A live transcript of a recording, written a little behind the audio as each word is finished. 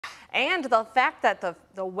And the fact that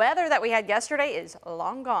the weather that we had yesterday is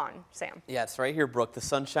long gone, Sam. Yeah, it's right here, Brooke. The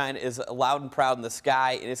sunshine is loud and proud in the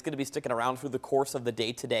sky, and it's going to be sticking around through the course of the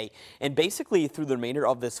day today. And basically through the remainder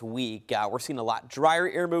of this week, we're seeing a lot drier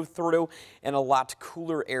air move through and a lot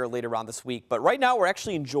cooler air later on this week. But right now, we're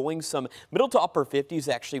actually enjoying some middle to upper 50s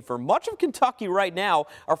actually for much of Kentucky right now.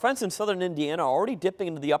 Our friends in southern Indiana are already dipping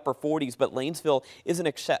into the upper 40s, but Lanesville is an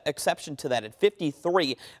exception to that at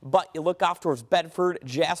 53. But you look off towards Bedford,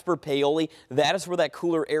 Jasper, Paoli, that is where that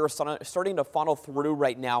cooler air is starting to funnel through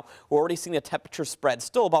right now. We're already seeing a temperature spread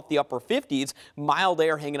still above the upper 50s, mild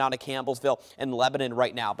air hanging out of Campbellsville and Lebanon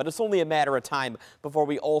right now. But it's only a matter of time before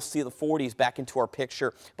we all see the 40s back into our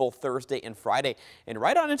picture both Thursday and Friday. And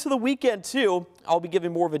right on into the weekend too. I'll be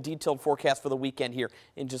giving more of a detailed forecast for the weekend here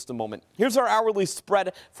in just a moment. Here's our hourly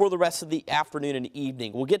spread for the rest of the afternoon and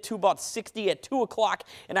evening. We'll get to about 60 at 2 o'clock,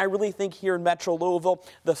 and I really think here in Metro Louisville,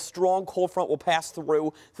 the strong cold front will pass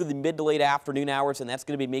through the mid to late afternoon hours, and that's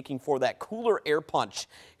going to be making for that cooler air punch.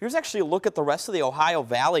 Here's actually a look at the rest of the Ohio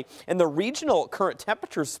Valley and the regional current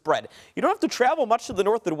temperature spread. You don't have to travel much to the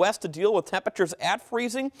north and west to deal with temperatures at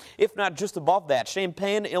freezing, if not just above that.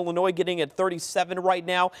 Champaign, Illinois getting at 37 right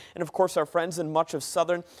now, and of course our friends in much of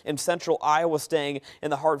southern and central Iowa staying in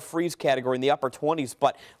the hard freeze category in the upper 20s.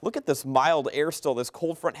 But look at this mild air still. This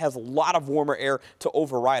cold front has a lot of warmer air to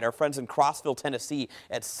override. Our friends in Crossville, Tennessee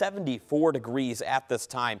at 74 degrees at this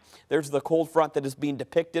time. There's the cold front that is being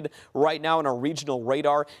depicted right now on our regional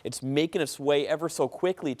radar. It's making its way ever so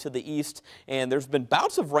quickly to the east, and there's been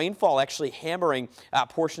bouts of rainfall actually hammering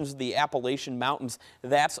portions of the Appalachian Mountains.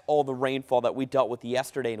 That's all the rainfall that we dealt with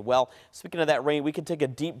yesterday. And well, speaking of that rain, we can take a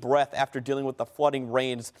deep breath after dealing with the flooding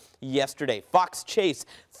rains yesterday. Fox Chase,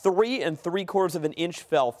 3 3/4 of an inch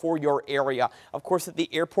fell for your area. Of course, at the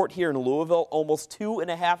airport here in Louisville, almost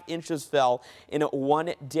 2.5 inches fell in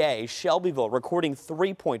one day. Shelbyville recording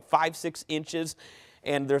 3.56 inches.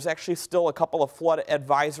 And there's actually still a couple of flood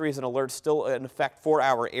advisories and alerts still in effect for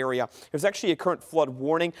our area. There's actually a current flood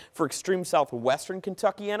warning for extreme southwestern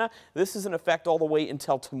Kentuckiana. This is in effect all the way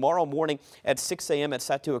until tomorrow morning at 6 a.m. It's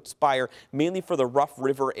set to expire, mainly for the Rough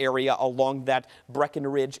River area along that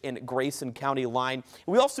Breckenridge and Grayson County line.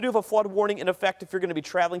 We also do have a flood warning in effect if you're going to be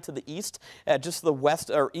traveling to the east, just to the west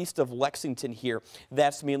or east of Lexington here.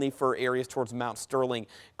 That's mainly for areas towards Mount Sterling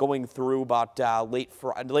going through about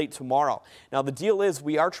late tomorrow. Now the deal is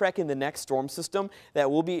we are tracking the next storm system that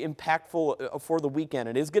will be impactful for the weekend.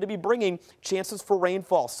 It is going to be bringing chances for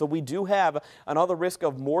rainfall, so we do have another risk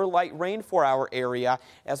of more light rain for our area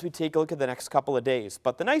as we take a look at the next couple of days.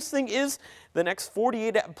 But the nice thing is the next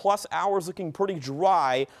 48 plus hours looking pretty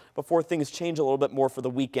dry before things change a little bit more for the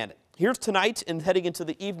weekend. Here's tonight, and heading into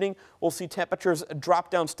the evening, we'll see temperatures drop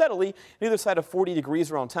down steadily on either side of 40 degrees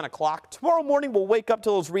around 10 o'clock. Tomorrow morning, we'll wake up to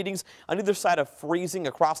those readings on either side of freezing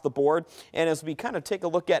across the board. And as we kind of take a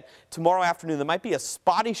look at tomorrow afternoon, there might be a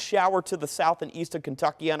spotty shower to the south and east of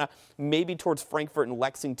Kentuckiana, maybe towards Frankfort and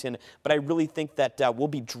Lexington. But I really think that we'll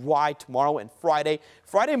be dry tomorrow and Friday.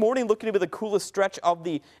 Friday morning looking to be the coolest stretch of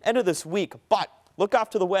the end of this week. But look off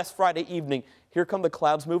to the west Friday evening. Here come the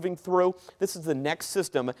clouds moving through. This is the next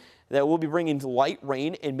system that will be bringing light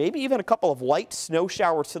rain and maybe even a couple of light snow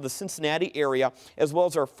showers to the Cincinnati area, as well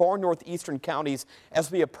as our far northeastern counties as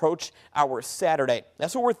we approach our Saturday.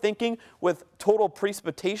 That's what we're thinking with total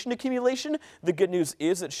precipitation accumulation. The good news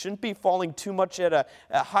is it shouldn't be falling too much at a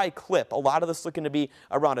high clip. A lot of this looking to be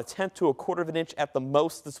around 1/10 to 1/4 of an inch at the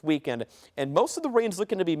most this weekend. And most of the rain's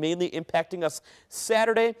looking to be mainly impacting us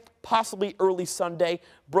Saturday, possibly early Sunday.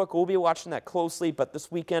 Brooke, we'll be watching that closely, but this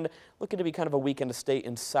weekend looking to be kind of a weekend to stay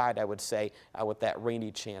inside, I would say, with that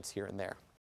rainy chance here and there.